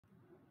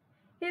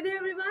Hey there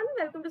everyone,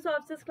 welcome to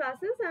Solve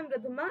classes. I'm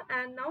Radhima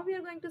and now we are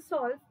going to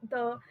solve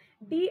the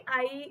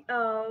DI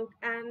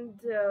and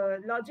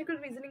logical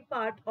reasoning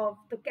part of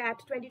the CAT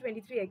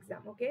 2023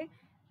 exam. Okay,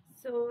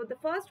 so the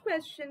first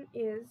question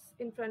is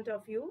in front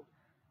of you.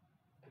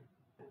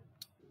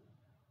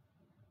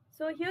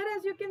 So here,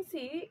 as you can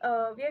see,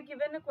 we are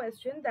given a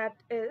question that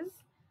is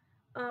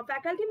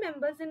faculty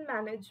members in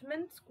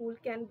management school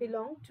can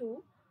belong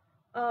to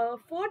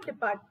four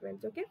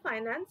departments. Okay,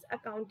 finance,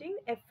 accounting,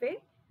 FA,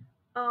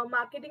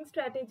 marketing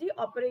strategy,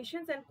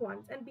 operations and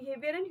quants, and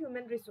behavior and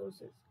human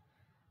resources.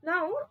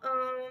 Now,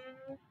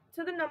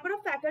 so the number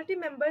of faculty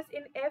members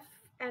in F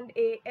and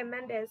A, M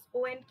and S,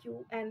 O and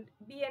Q, and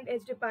B and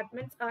H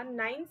departments are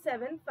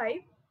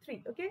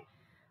 9753. Okay.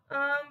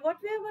 What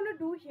we are going to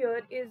do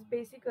here is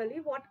basically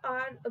what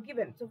are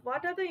given. So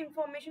what are the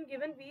information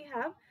given? We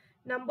have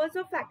numbers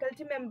of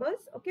faculty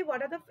members. Okay.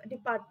 What are the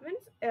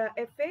departments?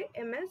 FA,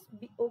 MS,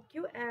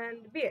 OQ,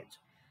 and BH.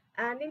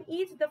 And in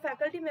each the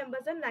faculty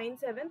members are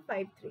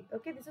 9753.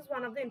 Okay, this is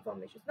one of the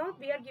informations. Now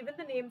we are given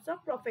the names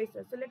of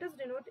professors, so let us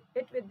denote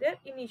it with their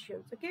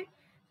initials. Okay,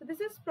 so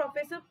this is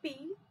Professor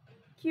P,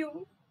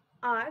 Q,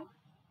 R,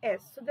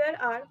 S. So there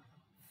are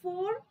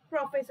four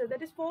professors,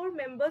 that is four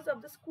members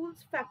of the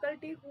school's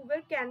faculty who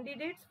were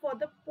candidates for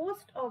the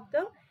post of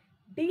the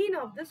dean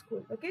of the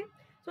school. Okay,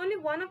 so only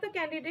one of the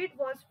candidate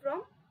was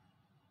from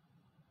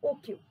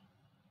OQ.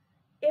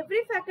 Every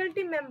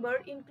faculty member,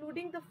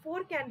 including the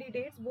four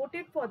candidates,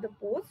 voted for the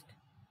post.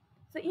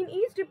 So in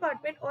each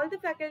department, all the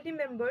faculty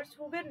members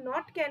who were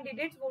not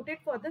candidates voted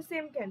for the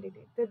same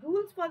candidate. The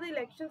rules for the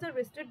elections are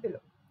listed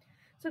below.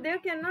 So there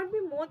cannot be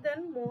more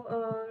than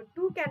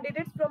two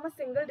candidates from a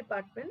single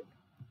department.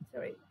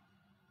 Sorry.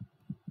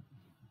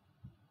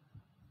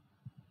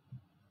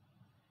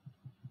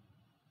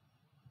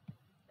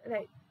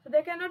 Right. So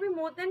there cannot be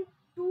more than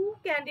two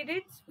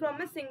candidates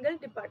from a single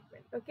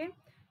department. Okay.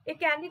 A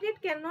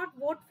candidate cannot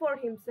vote for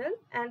himself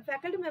and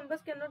faculty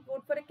members cannot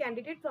vote for a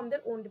candidate from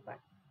their own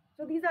department.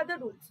 So these are the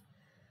rules.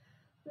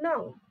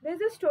 Now, there is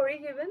a story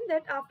given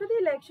that after the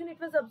election, it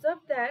was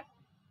observed that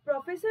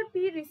Professor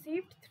P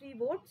received 3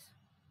 votes,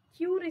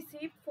 Q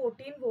received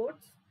 14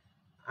 votes,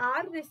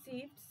 R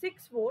received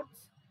 6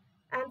 votes,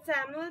 and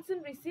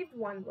Samuelson received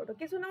 1 vote.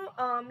 Okay, so now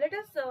let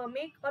us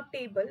make a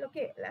table.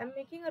 Okay, I'm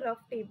making a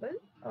rough table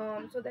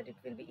so that it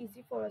will be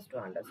easy for us to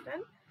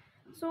understand.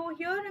 So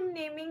here I'm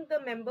naming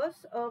the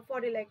members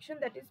for election,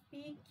 that is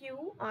P,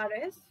 Q, R,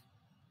 S.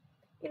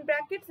 In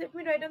brackets, let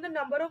me write down the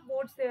number of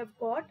votes they have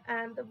got,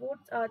 and the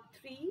votes are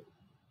 3,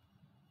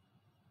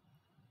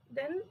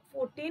 then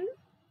 14,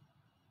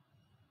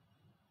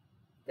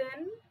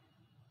 then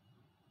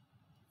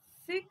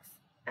 6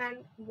 and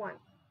 1,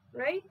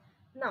 right?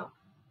 Now,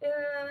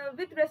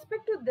 with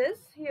respect to this,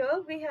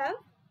 here we have,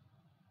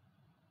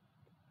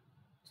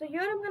 so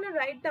here I'm going to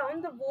write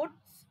down the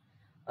votes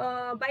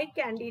by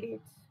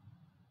candidates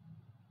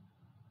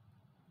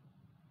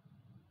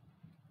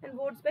and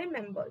votes by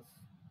members,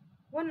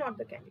 one not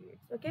the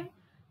candidates. Okay,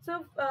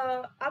 so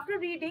after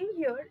reading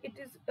here, it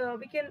is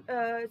we can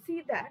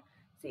see that,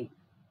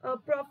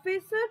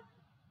 Professor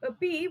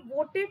P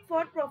voted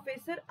for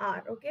Professor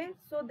R. Okay,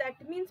 so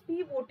that means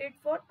P voted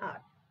for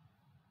R.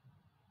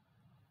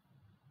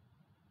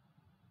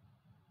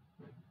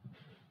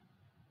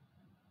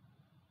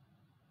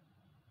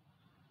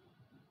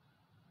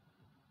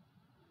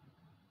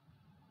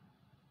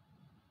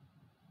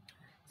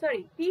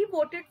 Sorry, P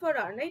voted for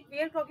R, right? We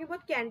are talking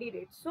about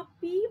candidates. So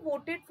P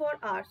voted for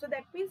R. So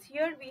that means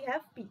here we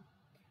have P,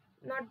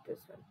 not this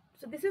one.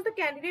 So this is the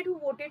candidate who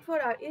voted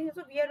for R.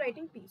 So we are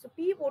writing P. So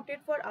P voted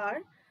for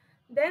R.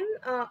 Then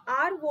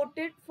R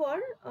voted for,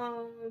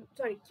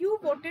 Q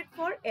voted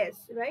for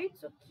S, right?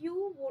 So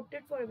Q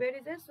voted for, where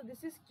is S? So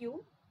this is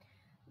Q.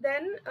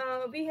 Then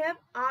we have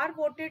R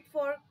voted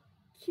for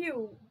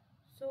Q.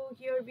 So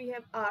here we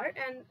have R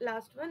and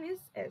last one is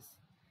S.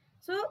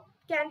 So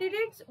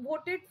candidates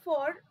voted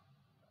for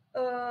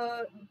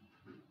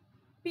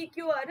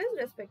PQRS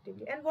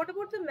respectively. And what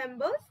about the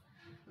members?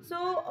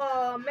 So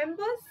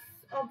members,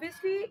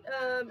 obviously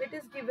it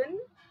is given.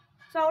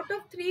 So out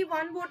of 3,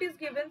 1 vote is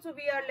given. So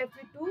we are left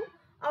with 2.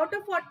 Out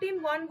of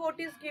 14, 1 vote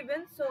is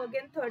given. So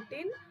again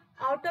 13.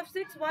 Out of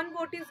 6, 1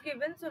 vote is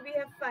given. So we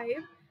have 5.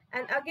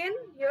 And again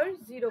here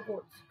 0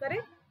 votes.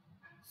 Correct?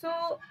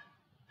 So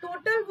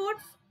total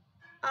votes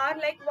are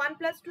like 1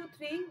 plus 2,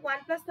 3.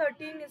 1 plus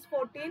 13 is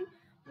 14.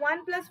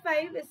 1 plus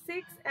 5 is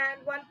 6.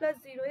 And 1 plus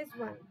 0 is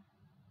 1.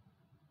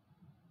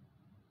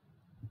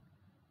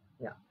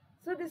 Yeah.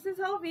 So this is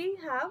how we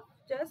have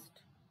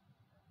just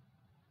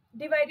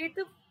divided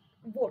the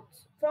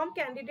votes from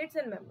candidates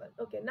and members.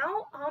 Okay,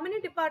 now how many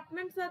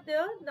departments are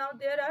there? Now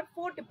there are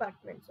 4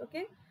 departments.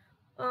 Okay,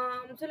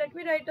 so let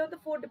me write down the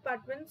 4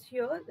 departments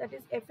here, that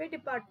is FA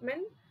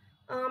department,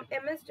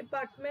 MS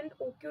department,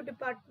 OQ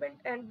department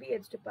and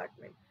BH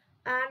department.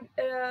 And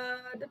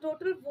the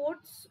total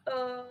votes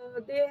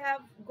they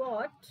have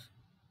got,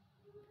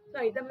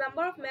 the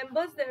number of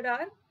members there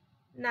are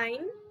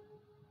 9,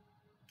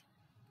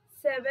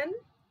 7,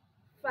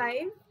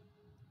 5,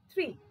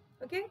 3.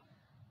 Okay,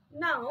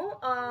 Now,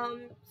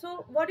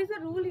 so what is the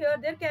rule here?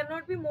 There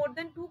cannot be more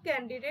than two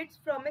candidates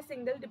from a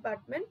single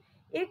department.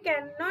 A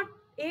cannot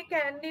a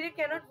candidate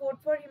cannot vote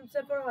for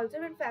himself or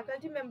herself, and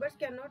faculty members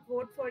cannot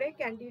vote for a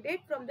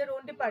candidate from their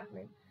own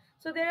department.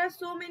 So there are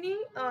so many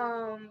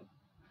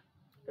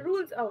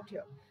rules out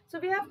here. So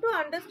we have to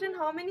understand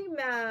how many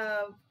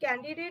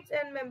candidates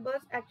and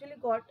members actually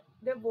got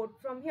their vote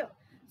from here.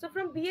 So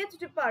from BH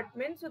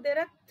department, so there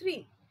are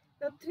three.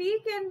 Now three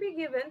can be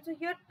given. So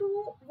here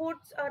two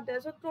votes are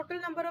there. So total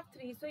number of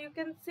three. So you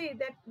can say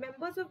that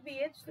members of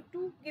BH, so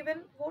two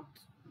given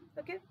votes.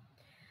 Okay.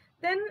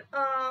 Then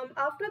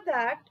after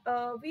that,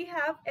 we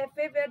have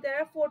FA where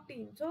there are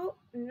 14. So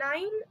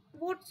 9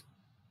 votes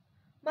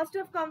must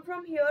have come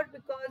from here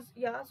because,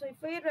 yeah, so if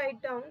I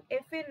write down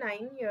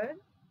FA9 here,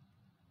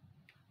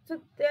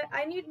 so there,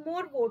 I need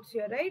more votes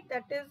here, right?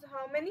 That is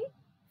how many?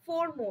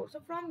 4 more. So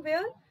from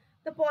where?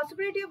 The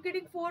possibility of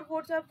getting 4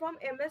 votes are from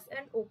MS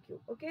and OQ.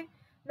 Okay.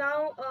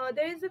 Now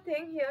there is a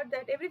thing here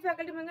that every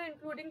faculty member,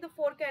 including the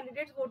 4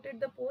 candidates,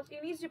 voted the post.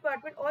 In each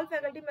department, all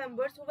faculty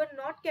members who were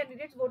not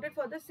candidates voted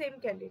for the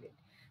same candidate.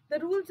 The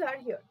rules are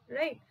here,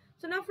 right?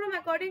 So now from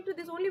according to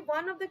this, only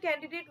one of the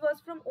candidate was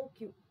from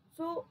OQ.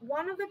 So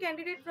one of the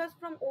candidate was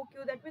from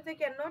OQ. That means I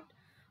cannot.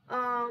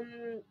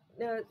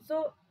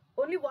 So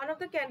only one of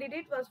the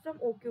candidate was from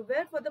OQ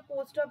where for the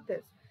post of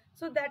this.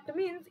 So that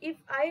means if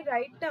I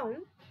write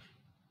down,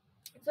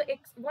 so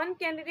one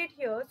candidate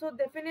here, so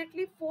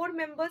definitely 4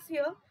 members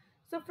here.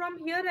 So from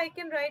here I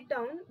can write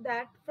down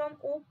that from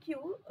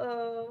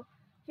OQ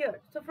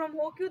here. So from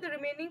OQ the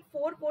remaining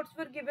 4 votes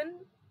were given.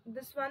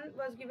 This one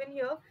was given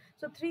here.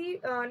 So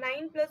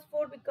 9 plus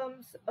 4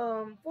 becomes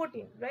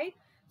 14, right?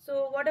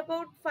 So what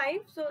about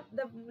 5? So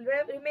the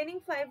remaining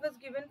 5 was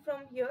given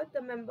from here,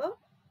 the member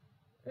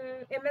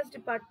MS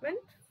department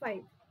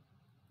 5.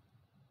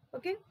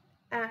 Okay,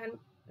 and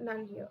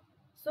none here.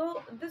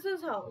 So this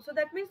is how. So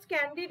that means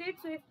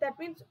candidates. So if that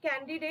means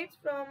candidates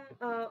from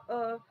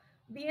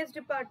BS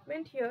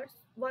department here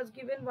was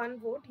given 1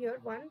 vote here.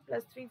 1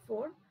 plus 3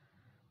 4.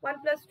 1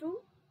 plus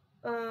 2.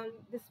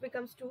 This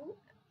becomes 2.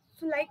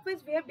 So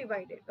likewise we have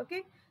divided.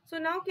 Okay. So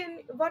now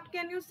what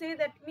can you say?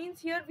 That means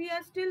here we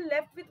are still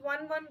left with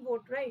one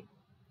vote, right?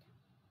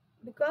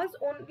 Because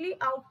only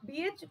out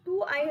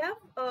BH2 I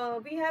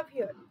have we have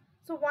here.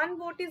 So 1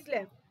 vote is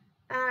left,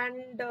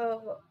 and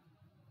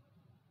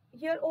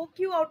here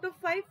OQ out of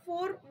 5,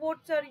 4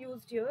 votes are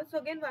used here. So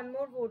again, one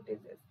more vote is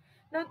this.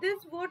 Now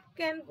this vote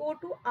can go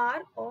to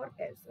R or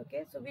S.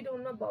 Okay, so we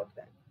don't know about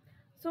that.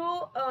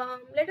 So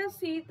let us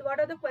see what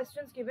are the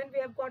questions given. We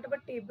have got our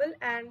table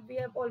and we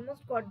have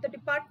almost got the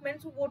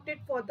departments who voted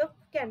for the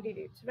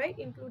candidates, right?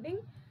 Including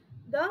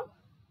the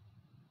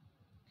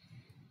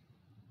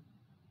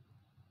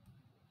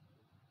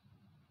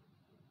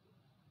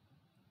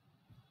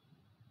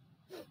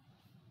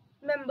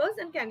members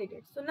and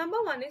candidates. So number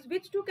 1 is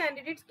which two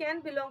candidates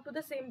can belong to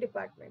the same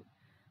department.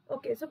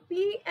 Okay, so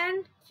P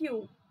and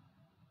Q.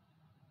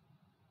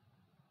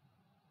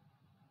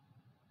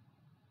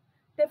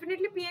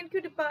 Definitely P and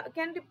Q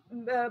can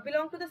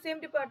belong to the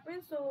same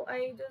department. So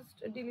I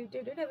just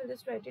deleted it. I will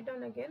just write it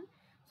down again.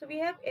 So we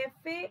have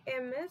FA,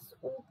 MS,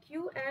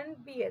 OQ and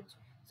BH.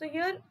 So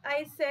here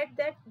I said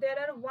that there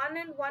are 1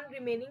 and 1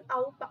 remaining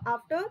out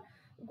after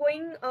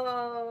going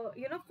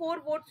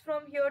 4 votes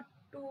from here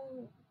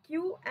to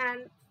Q,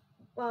 and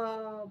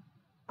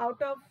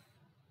out of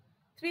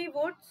 3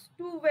 votes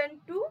 2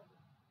 went to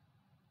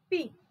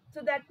P.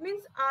 So that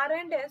means R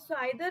and S. So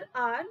either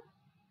R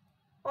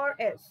or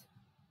S.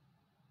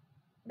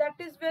 That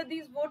is where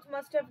these votes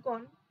must have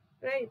gone,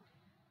 right?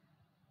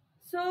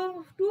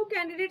 So two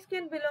candidates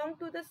can belong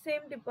to the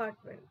same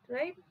department,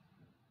 right?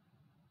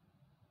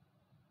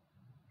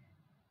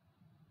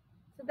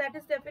 So that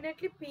is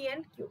definitely P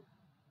and Q.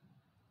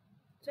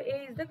 So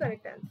A is the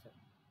correct answer.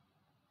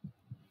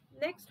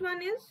 Next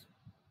one is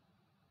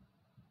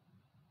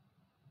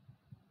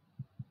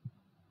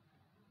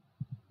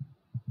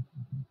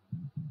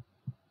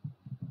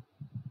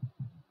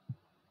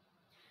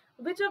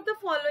which of the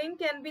following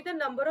can be the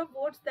number of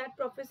votes that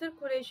Professor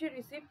Qureshi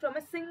received from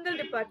a single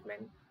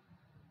department?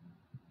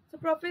 So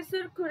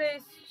Professor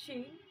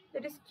Qureshi,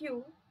 that is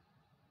Q,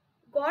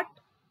 got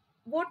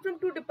vote from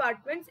 2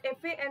 departments,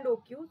 FA and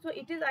OQ. So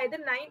it is either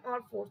 9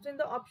 or 4. So in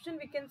the option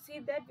we can see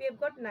that we have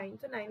got 9.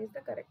 So 9 is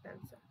the correct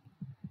answer.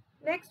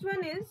 Next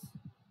one is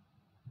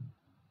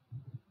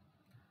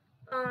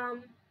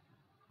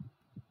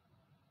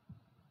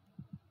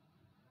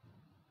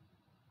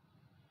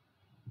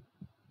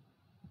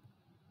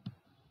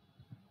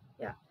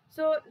yeah.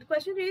 So the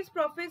question is,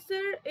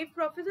 if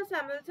Professor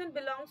Samuelson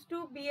belongs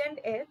to B and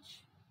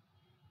H,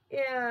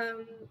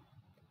 um,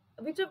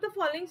 which of the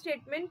following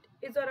statement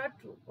is or are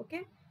true?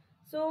 Okay.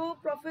 So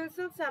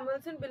Professor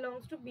Samuelson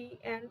belongs to B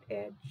and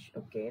H.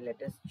 Okay,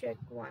 let us check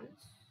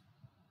once.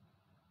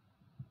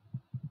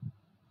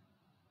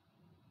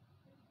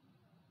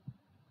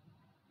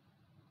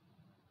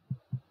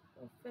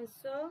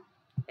 Professor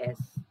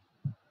S.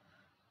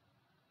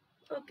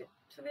 Okay.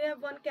 So we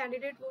have one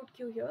candidate vote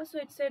Q here. So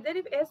it said that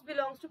if S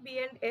belongs to B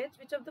and H,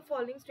 which of the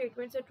following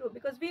statements are true?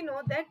 Because we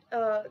know that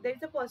there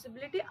is a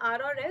possibility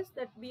R or S,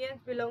 that B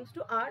and belongs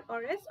to R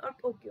or S or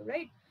OQ,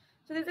 right?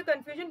 So there is a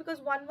confusion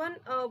because one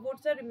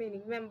votes are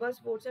remaining, members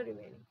votes are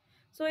remaining.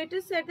 So it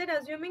is said that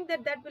assuming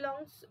that that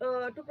belongs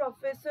to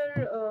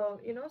Professor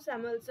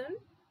Samuelson,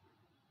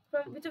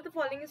 from which of the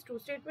following is true?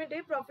 Statement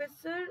A: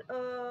 Professor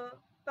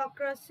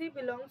Pakrasi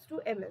belongs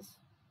to MS.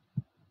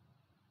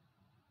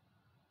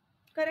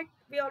 Correct.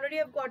 We already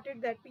have got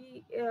it that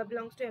P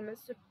belongs to MS,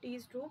 so T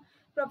is true.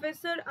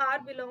 Professor R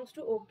belongs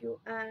to OQ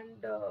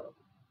and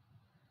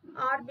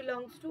R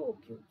belongs to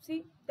OQ.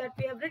 See that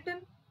we have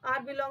written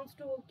R belongs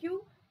to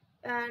OQ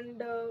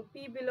and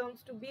P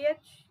belongs to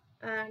BH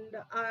and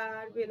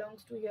R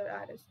belongs to here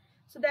RS.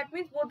 So that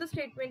means both the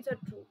statements are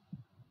true.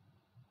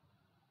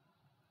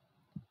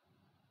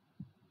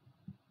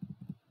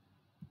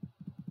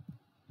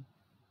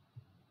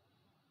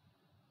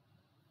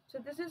 So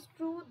this is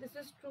true, this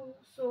is true.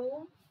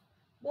 So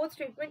both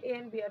statement A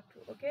and B are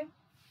true. Okay.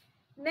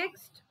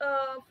 Next,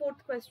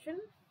 fourth question.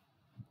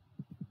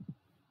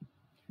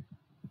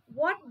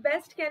 What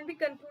best can be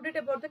concluded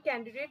about the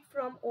candidate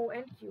from O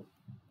and Q?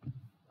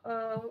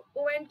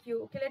 O and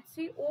Q. Okay, let's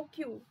see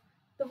OQ.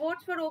 The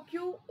votes for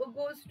OQ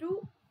goes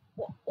to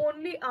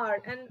only R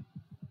and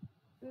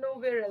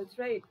nowhere else,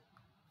 right?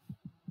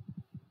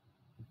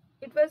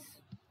 It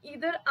was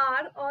either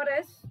R or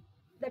S.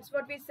 That's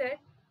what we said,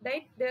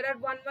 right? There are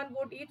one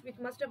vote each, which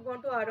must have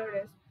gone to R or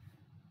S.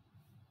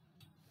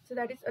 So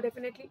that is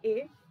definitely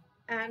A.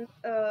 And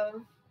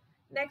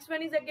next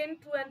one is again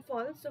true and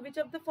false. So which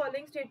of the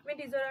following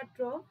statement is a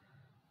true?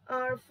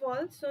 Are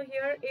false. So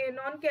here a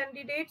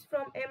non-candidates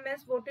from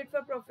MS voted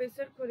for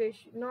Professor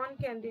Qureshi.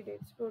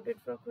 Non-candidates voted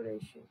for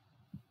Qureshi.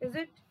 Is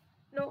it?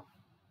 No.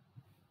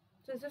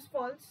 So this is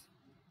false.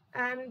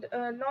 And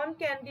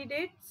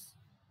non-candidates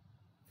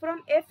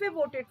from FA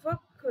voted for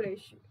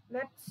Qureshi.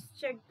 Let's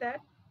check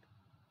that.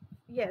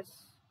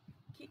 Yes.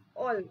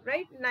 All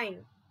right.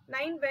 9.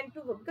 9 went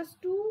to vote because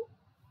 2.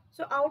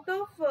 So out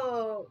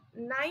of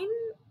 9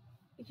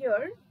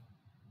 here,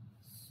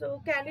 so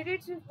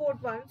candidates will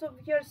vote 1, so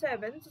here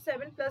 7, so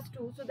 7 plus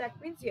 2, so that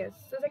means yes.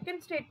 So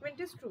second statement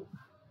is true.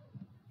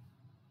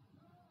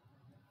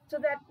 So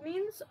that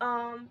means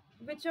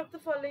which of the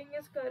following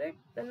is correct?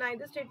 The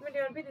neither statement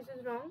A or B, this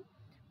is wrong.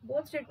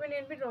 Both statement A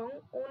and B wrong.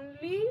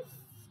 Only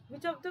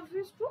which of the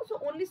is true?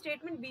 So only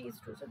statement B is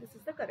true. So this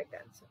is the correct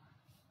answer.